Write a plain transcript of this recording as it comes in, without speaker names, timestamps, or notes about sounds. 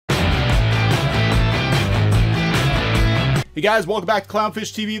Hey guys, welcome back to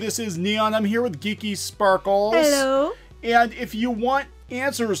Clownfish TV. This is Kneon. I'm here with Geeky Sparkles. Hello. And if you want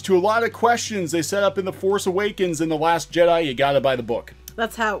answers to a lot of questions they set up in The Force Awakens and The Last Jedi, you gotta buy the book.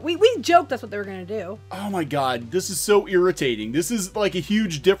 That's how we joked that's what they were gonna do. Oh my god, this is so irritating. This is like a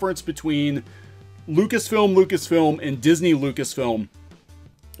huge difference between Lucasfilm and Disney Lucasfilm,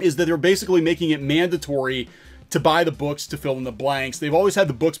 is that they're basically making it mandatory to buy the books to fill in the blanks. They've always had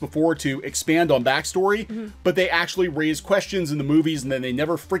the books before to expand on backstory, but they actually raise questions in the movies and then they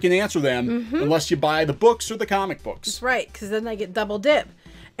never freaking answer them unless you buy the books or the comic books. That's right, because then they get double dip.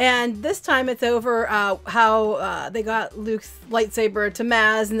 And this time it's over how they got Luke's lightsaber to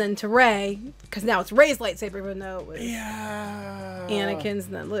Maz and then to Rey, because now it's Rey's lightsaber, even though it was Anakin's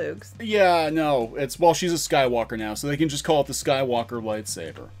and then Luke's. Yeah, no, it's, well, she's a Skywalker now, so they can just call it the Skywalker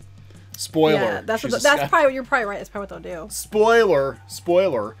lightsaber. Spoiler. Yeah, that's probably, you're probably right. That's probably what they'll do. Spoiler.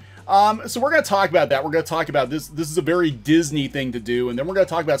 So we're going to talk about that. We're going to talk about this. This is a very Disney thing to do, and then we're going to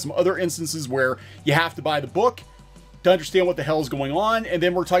talk about some other instances where you have to buy the book to understand what the hell is going on, and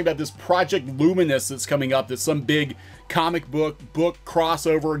then we're talking about this Project Luminous that's coming up. That's some big comic book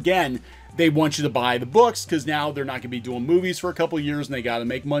crossover. Again, they want you to buy the books because now they're not going to be doing movies for a couple of years, and they got to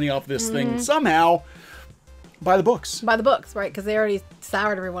make money off this thing somehow. Buy the books. Buy the books, right? Because they already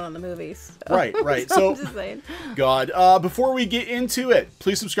soured everyone on the movies. So. Right. So I'm just saying. God, before we get into it,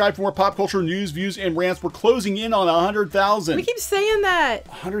 please subscribe for more pop culture news, views, and rants. We're closing in on 100,000. We keep saying that.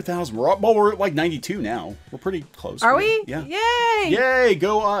 100,000. We're at like 92 now. We're pretty close. Are we? Yeah. Yay! Yay!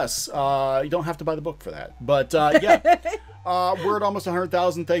 Go us. You don't have to buy the book for that, but yeah. We're at almost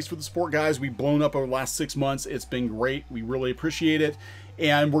 100,000. Thanks for the support, guys. We've blown up over the last 6 months. It's been great. We really appreciate it.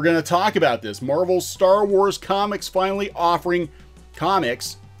 And we're going to talk about this. Marvel's Star Wars comics finally offering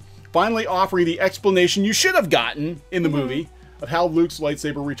the explanation you should have gotten in the movie of how Luke's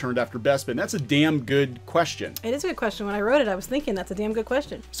lightsaber returned after Bespin. That's a damn good question. It is a good question. When I wrote it, I was thinking that's a damn good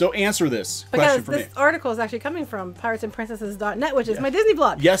question. So answer this question for me. Because this article is actually coming from piratesandprincesses.net, which is my Disney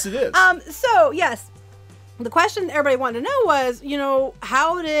blog. Yes, it is. So, yes. The question everybody wanted to know was, you know,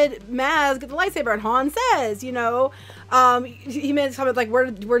 how did Maz get the lightsaber? And Han says, you know, he made a comment like, where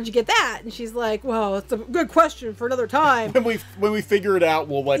did you get that? And she's like, well, it's a good question for another time. When we figure it out,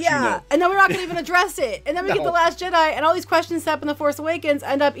 we'll let you know. And then we're not going to even address it. And then we get The Last Jedi, and all these questions set up in The Force Awakens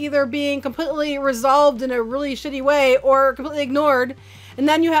end up either being completely resolved in a really shitty way or completely ignored. And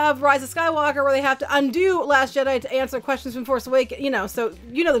then you have Rise of Skywalker, where they have to undo Last Jedi to answer questions from Force Awakens. You know, so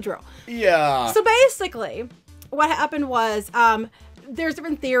you know the drill. Yeah. So basically, what happened was there's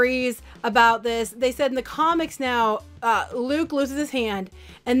different theories about this. They said in the comics now, Luke loses his hand,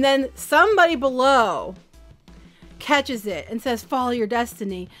 and then somebody below catches it and says, follow your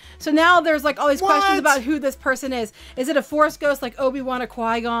destiny. So now there's like all these questions about who this person is. Is it a Force ghost like Obi-Wan or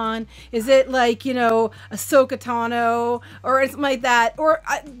Qui-Gon? Is it like, you know, Ahsoka Tano or something like that? Or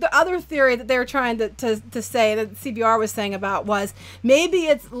the other theory that they were trying to say, that CBR was saying about, was maybe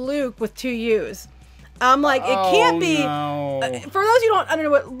it's Luke with 2 U's. I'm like, it can't be. No. For those who don't know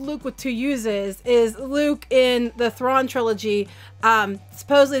what Luke with 2 U's is Luke in the Thrawn trilogy.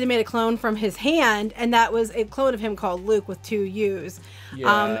 Supposedly they made a clone from his hand, and that was a clone of him called Luke with 2 U's.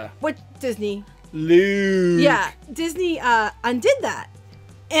 Yeah. Which Disney. Luke. Yeah, Disney undid that.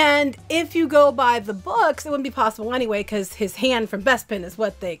 And if you go by the books, it wouldn't be possible anyway, because his hand from Bespin is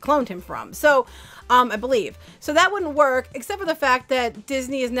what they cloned him from. So, I believe. So that wouldn't work, except for the fact that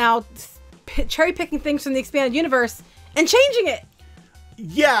Disney is now cherry picking things from the expanded universe and changing it.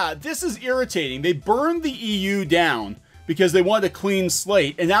 Yeah, this is irritating. They burned the EU down because they wanted a clean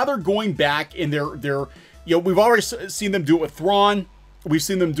slate, and now they're going back and they're you know, we've already seen them do it with Thrawn. We've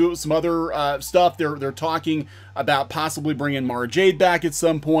seen them do it with some other stuff. They're talking about possibly bringing Mara Jade back at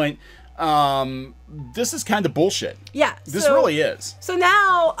some point. This is kind of bullshit. Yeah. This really is. So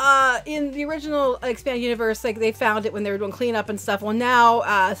now, in the original expanded universe, like they found it when they were doing cleanup and stuff. Well,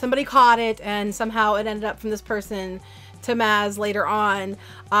 now, somebody caught it, and somehow it ended up from this person to Maz later on.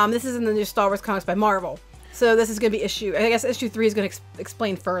 This is in the new Star Wars comics by Marvel. So this is going to be I guess issue 3 is going to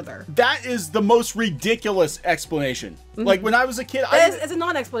explain further. That is the most ridiculous explanation. Like when I was a kid, it's a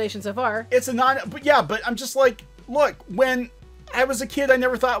non-explanation so far. It's a but I'm just like, look, when I was a kid, I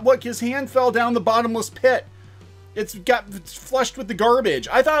never thought, look, his hand fell down the bottomless pit. It's flushed with the garbage.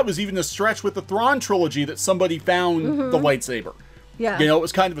 I thought it was even a stretch with the Thrawn trilogy that somebody found the lightsaber. Yeah. You know, it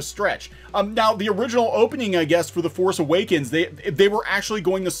was kind of a stretch. Now, the original opening, I guess, for The Force Awakens, they were actually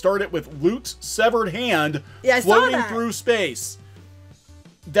going to start it with Luke's severed hand floating through space.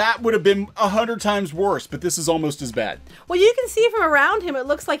 that would have been 100 times worse, but this is almost as bad. Well, you can see from around him, it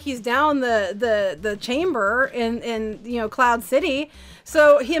looks like he's down the chamber in you know, Cloud City.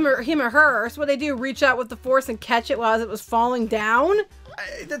 So him or her. So what they do, reach out with the Force and catch it while it was falling down.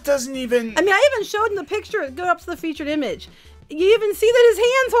 That doesn't even. I mean, I even showed in the picture. Go up to the featured image. You even see that his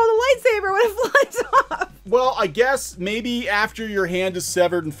hands hold a lightsaber when it flies off. Well, I guess maybe after your hand is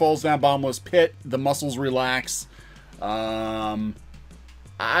severed and falls down a bottomless pit, the muscles relax. I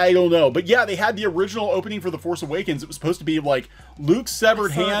don't know. But yeah, they had the original opening for The Force Awakens. It was supposed to be like Luke's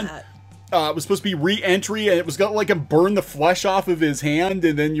severed hand. It was supposed to be re-entry, and it was going to like burn the flesh off of his hand,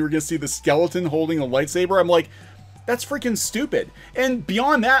 and then you were going to see the skeleton holding the lightsaber. I'm like, that's freaking stupid. And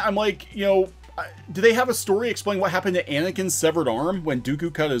beyond that, I'm like, you know, do they have a story explain what happened to Anakin's severed arm when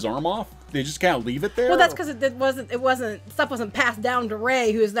Dooku cut his arm off? They just kind of leave it there? Well, that's because stuff wasn't passed down to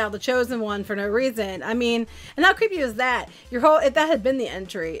Rey, who is now the chosen one for no reason. I mean, and how creepy is that? If that had been the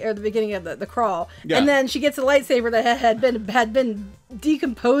entry or the beginning of the crawl, yeah. And then she gets a lightsaber that had been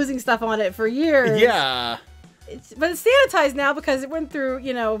decomposing stuff on it for years. Yeah. But it's sanitized now because it went through,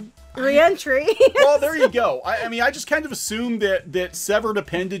 you know, re-entry. Well, there you go. I mean, I just kind of assumed that severed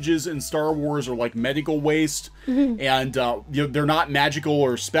appendages in Star Wars are like medical waste, and you know, they're not magical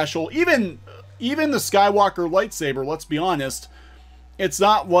or special. Even the Skywalker lightsaber, let's be honest, it's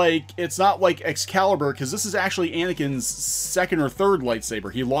not like Excalibur, because this is actually Anakin's second or third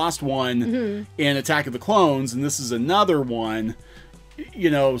lightsaber. He lost one in Attack of the Clones, and this is another one.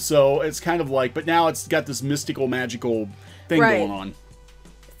 You know, so it's kind of like, but now it's got this mystical, magical thing going on.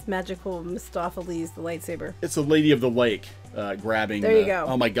 It's magical Mistopheles, the lightsaber. It's the Lady of the Lake grabbing. There you go.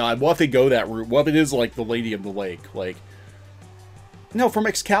 Oh my God! What if they go that route? What if it is like the Lady of the Lake? Like, no, from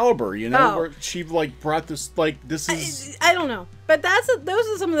Excalibur, you know, where she like brought this. Like, this is. I don't know, but those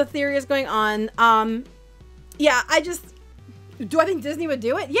are some of the theories going on. Yeah, do I think Disney would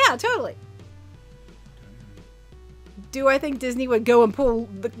do it? Yeah, totally. Do I think Disney would go and pull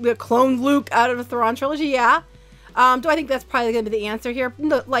the clone Luke out of the Thrawn trilogy? Yeah. Do I think that's probably going to be the answer here?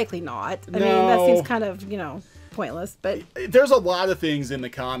 No, likely not. I mean, that seems kind of, you know, pointless. But there's a lot of things in the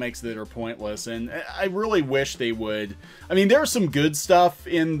comics that are pointless, and I really wish they would. I mean, there's some good stuff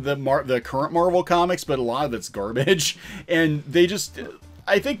in the current Marvel comics, but a lot of it's garbage. And they just,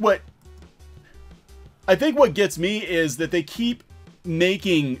 I think what gets me is that they keep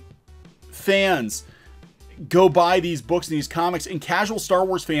making fans go buy these books and these comics, and casual Star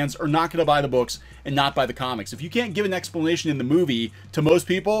Wars fans are not going to buy the books and not buy the comics. If you can't give an explanation in the movie to most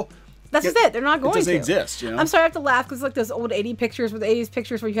people, that's just it. They're not going to. It doesn't exist, you know? I'm sorry, I have to laugh because like those old 80s pictures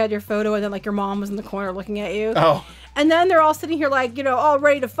where you had your photo and then like your mom was in the corner looking at you. Oh. And then they're all sitting here like, you know, all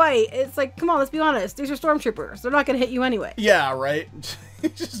ready to fight. It's like, come on, let's be honest. These are stormtroopers. They're not going to hit you anyway. Yeah, right.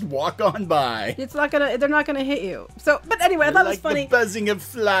 Just walk on by. They're not gonna hit you. So, but anyway, I thought it was funny. The buzzing of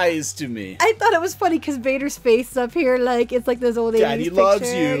flies to me. I thought it was funny because Vader's face is up here, like it's like those old 80s Daddy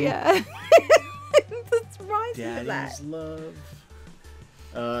loves you. Yeah. That's right. Daddy's love.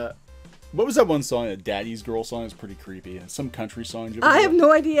 What was that one song? A Daddy's Girl song is pretty creepy. Some country song. I have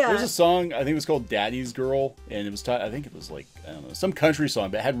no idea. There's a song, I think it was called Daddy's Girl, and it was, I think it was like, I don't know, some country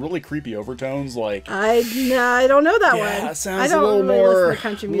song, but it had really creepy overtones. Like, I don't know that one. Yeah, it sounds a little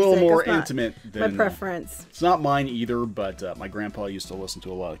more, intimate than my preference. It's not mine either, but my grandpa used to listen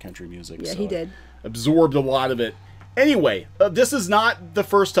to a lot of country music. Yeah, so he did. Absorbed a lot of it. Anyway, this is not the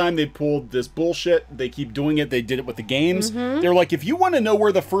first time they pulled this bullshit. They keep doing it. They did it with the games. They're like, if you want to know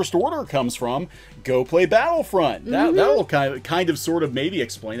where the First Order comes from, go play Battlefront. That'll kind of sort of maybe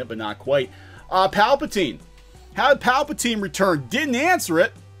explain it, but not quite. Palpatine. How did Palpatine return? Didn't answer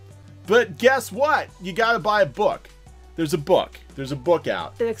it, but guess what? You got to buy a book. There's a book. There's a book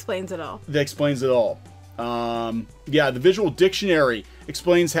out. That explains it all. That explains it all. Yeah, the Visual Dictionary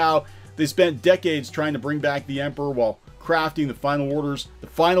explains how they spent decades trying to bring back the Emperor while crafting the Final Orders. The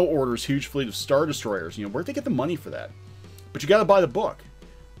Final Order's huge fleet of Star Destroyers. You know, where'd they get the money for that? But you got to buy the book.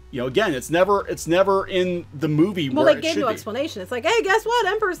 You know, again, it's never in the movie where it should be. Well, they gave no explanation. It's like, hey, guess what?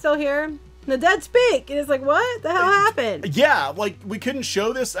 Emperor's still here. And the dead speak. And it's like, what the hell happened? Yeah, like, we couldn't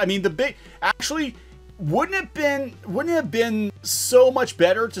show this. I mean, actually, wouldn't it have been so much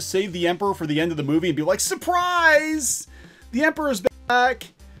better to save the Emperor for the end of the movie and be like, surprise! The Emperor's back!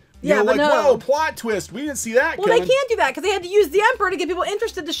 Yeah, but like, whoa, plot twist. We didn't see that coming. Well, they can't do that because they had to use the Emperor to get people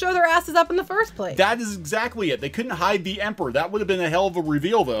interested to show their asses up in the first place. That is exactly it. They couldn't hide the Emperor. That would have been a hell of a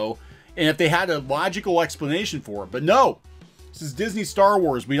reveal, though, and if they had a logical explanation for it. But no, this is Disney Star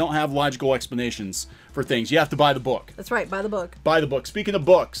Wars. We don't have logical explanations for things. You have to buy the book. That's right, buy the book. Buy the book. Speaking of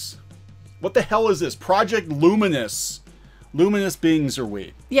books, what the hell is this? Project Luminous. Luminous beings are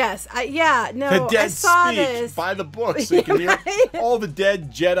we. Yes, no, The dead I saw speak. this. Buy the book so you can hear all the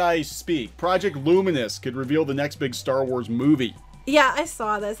dead Jedi speak. Project Luminous could reveal the next big Star Wars movie. Yeah, I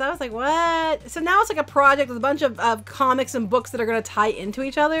saw this. I was like, what? So now it's like a project with a bunch of comics and books that are going to tie into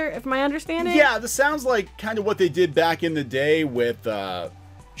each other, if my understanding? Yeah, this sounds like kind of what they did back in the day with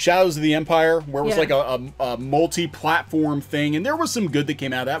Shadows of the Empire, where it was like a multi-platform thing. And there was some good that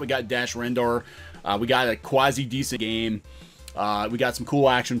came out of that. We got Dash Rendar. We got a quasi-decent game. We got some cool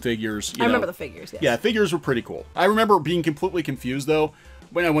action figures. I remember the figures, yes. Yeah, figures were pretty cool. I remember being completely confused, though.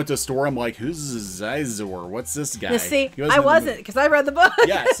 When I went to a store, I'm like, who's Zizor? What's this guy? Now, see, I wasn't, because I read the book.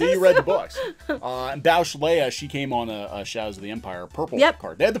 Yeah, see, you read the books. And Bausch Leia, she came on a Shadows of the Empire purple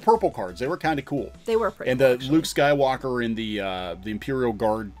card. They had the purple cards. They were kind of cool. They were pretty cool. And the Luke Skywalker in the Imperial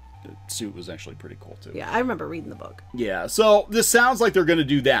Guard suit was actually pretty cool, too. Yeah, I remember reading the book. Yeah, so this sounds like they're going to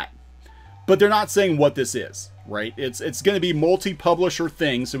do that. But they're not saying what this is, right? It's going to be multi-publisher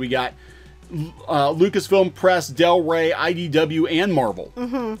thing. So we got Lucasfilm Press, Del Rey, IDW, and Marvel.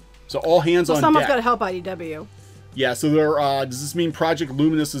 So all hands on deck. Someone's got to help IDW. Yeah, so there, does this mean Project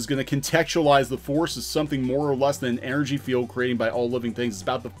Luminous is going to contextualize the Force as something more or less than an energy field created by all living things? It's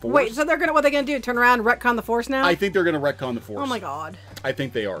about the Force. Wait, so what are they going to do? Turn around and retcon the Force now? I think they're going to retcon the Force. Oh my god. I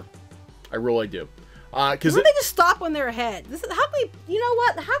think they are. I really do. Because they just stop when they're ahead. How can we, you know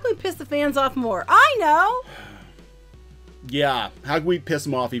what? How can we piss the fans off more? I know. Yeah, how can we piss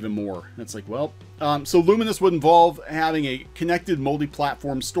them off even more? It's like, well, so Luminous would involve having a connected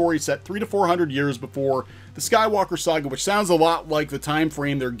multi-platform story set 300 to 400 years before the Skywalker saga, which sounds a lot like the time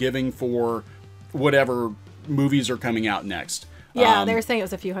frame they're giving for whatever movies are coming out next. Yeah, they were saying it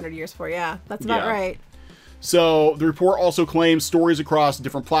was a few hundred years for. Yeah, that's about right. So the report also claims stories across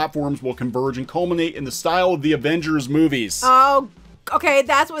different platforms will converge and culminate in the style of the Avengers movies. Oh, okay,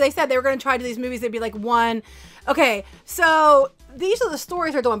 that's what they said. They were going to try to do these movies. They'd be like one. Okay, so these are the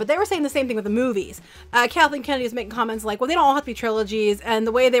stories they're doing, but they were saying the same thing with the movies. Kathleen Kennedy was making comments like, well, they don't all have to be trilogies, and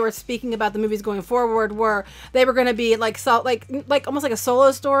the way they were speaking about the movies going forward were they were going to be like almost like a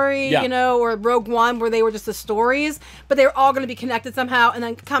solo story, you know, or Rogue One, where they were just the stories, but they were all going to be connected somehow and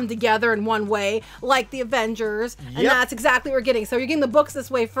then come together in one way, like the Avengers, and that's exactly what we're getting. So you're getting the books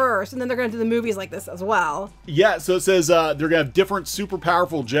this way first, and then they're going to do the movies like this as well. Yeah, so it says they're going to have different super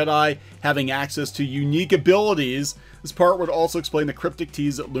powerful Jedi having access to unique abilities. This part would also explain the cryptic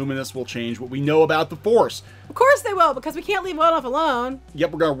tease that Luminous will change what we know about the Force. Of course they will, because we can't leave one off alone.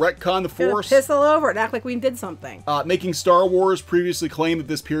 Yep, we're going to retcon the Force. Piss all over it and act like we did something. Making Star Wars previously claimed that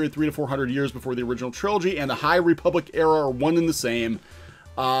this period 300 to 400 years before the original trilogy and the High Republic era are one and the same.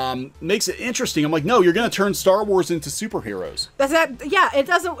 Makes it interesting. I'm like, no, you're going to turn Star Wars into superheroes. Yeah, it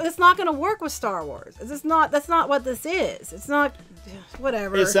doesn't. It's not going to work with Star Wars. It's just not. That's not what this is. It's not.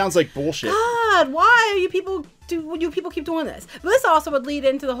 Whatever. It sounds like bullshit. God, why are you people keep doing this? But this also would lead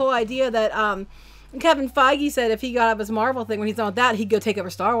into the whole idea that Kevin Feige said if he got up his Marvel thing when he's done with that, he'd go take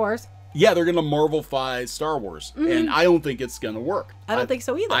over Star Wars. Yeah, they're going to Marvel-fy Star Wars, and I don't think it's going to work. I don't think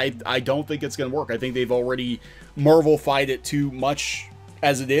so either. I don't think it's going to work. I think they've already Marvel-fied it too much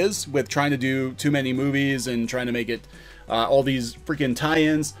as it is, with trying to do too many movies and trying to make it all these freaking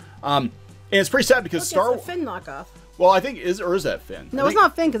tie-ins. And it's pretty sad because Star Wars. Finn knockoff. Well, I think is that Finn? No, it's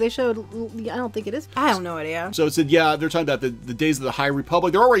not Finn because they showed. I don't think it is. I have no idea. So it said, yeah, they're talking about the days of the High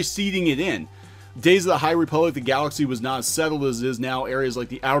Republic. They're already seeding it in. Days of the High Republic, the galaxy was not as settled as it is now. Areas like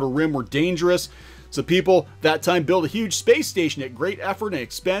the Outer Rim were dangerous. So people that time built a huge space station at great effort and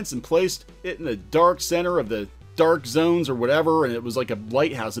expense and placed it in the dark center of the dark zones or whatever, and it was like a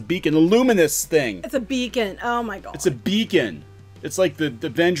lighthouse, a beacon, a luminous thing. It's a beacon. Oh my god. It's a beacon. It's like the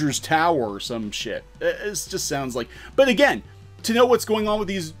Avengers Tower or some shit. It just sounds like... But again, to know what's going on with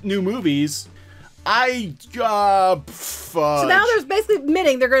these new movies, So now they're basically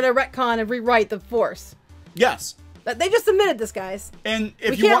admitting they're going to retcon and rewrite the Force. Yes. They just admitted this, guys. And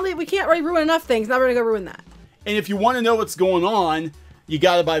if we can't already ruin enough things. Now we're going to go ruin that. And if you want to know what's going on, you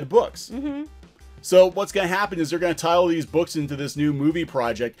got to buy the books. So what's going to happen is they're going to tie all these books into this new movie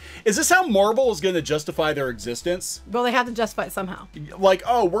project. Is this how Marvel is going to justify their existence? Well, they have to justify it somehow. Like,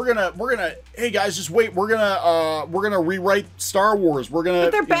 oh, we're gonna. Hey guys, just wait. We're gonna rewrite Star Wars. But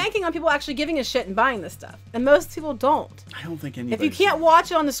they're banking on people actually giving a shit and buying this stuff, and most people don't. I don't think anybody. If you can't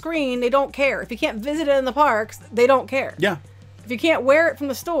watch it on the screen, they don't care. If you can't visit it in the parks, they don't care. Yeah. If you can't wear it from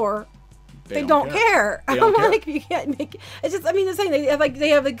the store, they don't care. They don't care. Like, you can't make it's just, I mean, the same. They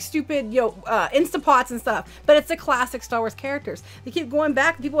have like stupid, Instapots and stuff, but it's the classic Star Wars characters. They keep going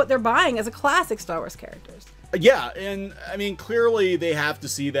back to people what they're buying as a classic Star Wars characters. Yeah, and I mean, clearly they have to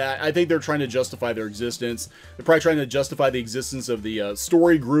see that. I think they're trying to justify their existence. They're probably trying to justify the existence of the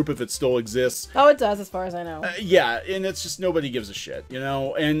story group if it still exists. Oh, it does, as far as I know. Yeah, and it's just nobody gives a shit,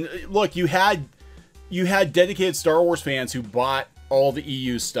 And look, you had dedicated Star Wars fans who bought all the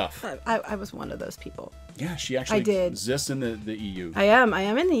EU stuff. I was one of those people. Yeah, she actually exists in the EU. I am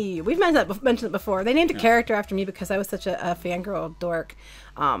in the EU. We've mentioned it before. They named a character after me because I was such a fangirl dork.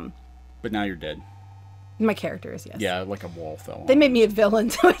 But now you're dead. My character is, yes. Yeah, like a wall fell on. They made me a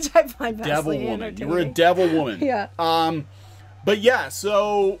villain, which I find devil vastly woman. entertaining. You were a devil woman. Yeah. But yeah,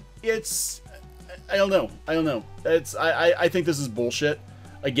 so it's I don't know. It's I think this is bullshit.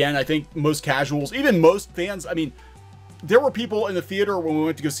 Again, I think most casuals, even most fans, I mean, there were people in the theater when we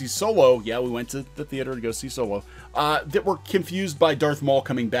went to go see Solo. Yeah, we went to the theater to go see Solo. That were confused by Darth Maul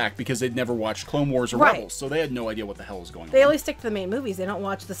coming back because they'd never watched Clone Wars or Rebels, so they had no idea what the hell was going on. They only stick to the main movies. They don't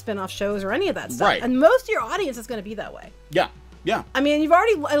watch the spin-off shows or any of that stuff. Right. And most of your audience is going to be that way. Yeah. Yeah. I mean, you've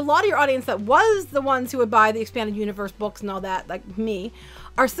already, a lot of your audience that was the ones who would buy the expanded universe books and all that, like me,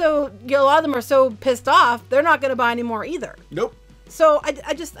 are so, a lot of them are so pissed off, they're not going to buy anymore either. Nope. So I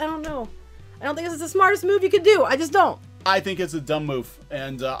don't know. I don't think this is the smartest move you could do. I just don't. I think it's a dumb move,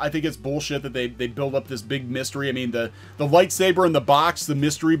 and I think it's bullshit that they build up this big mystery. I mean, the lightsaber in the box, the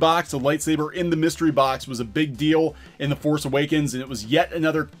mystery box, the lightsaber in the mystery box was a big deal in The Force Awakens, and it was yet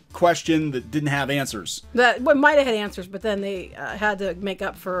another question that didn't have answers. That might have had answers, but then they had to make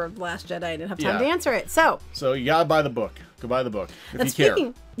up for Last Jedi. I didn't have time to answer it. So you gotta buy the book. Go buy the book if you care.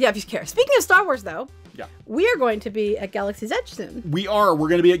 Yeah, if you care. Speaking of Star Wars, though. Yeah. We are going to be at Galaxy's Edge soon. We are. We're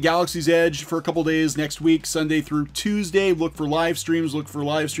going to be at Galaxy's Edge for a couple days next week, Sunday through Tuesday. Look for live streams. Look for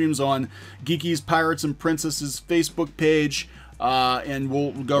live streams on Geeky's Pirates and Princesses Facebook page. And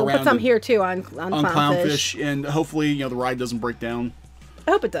we'll go around. We'll put some here, too, on Clownfish. And hopefully, the ride doesn't break down.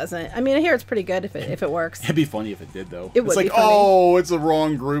 I hope it doesn't. I mean, I hear it's pretty good if it works. It'd be funny if it did, though. It would be funny. Oh, it's the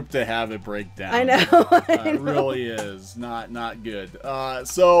wrong group to have it break down. I know. It really is. Not good.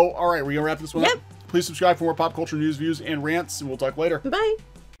 So, all right, we're going to wrap this one up. Please subscribe for more pop culture news, views, and rants, and we'll talk later. Bye.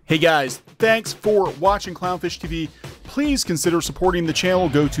 Hey guys, thanks for watching Clownfish TV. Please consider supporting the channel.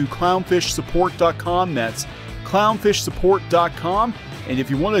 Go to clownfishsupport.com. That's clownfishsupport.com. And if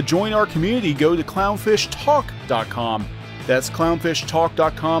you want to join our community, go to clownfishtalk.com. That's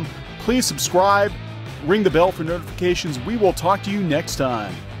clownfishtalk.com. Please subscribe, ring the bell for notifications. We will talk to you next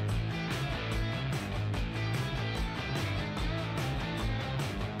time.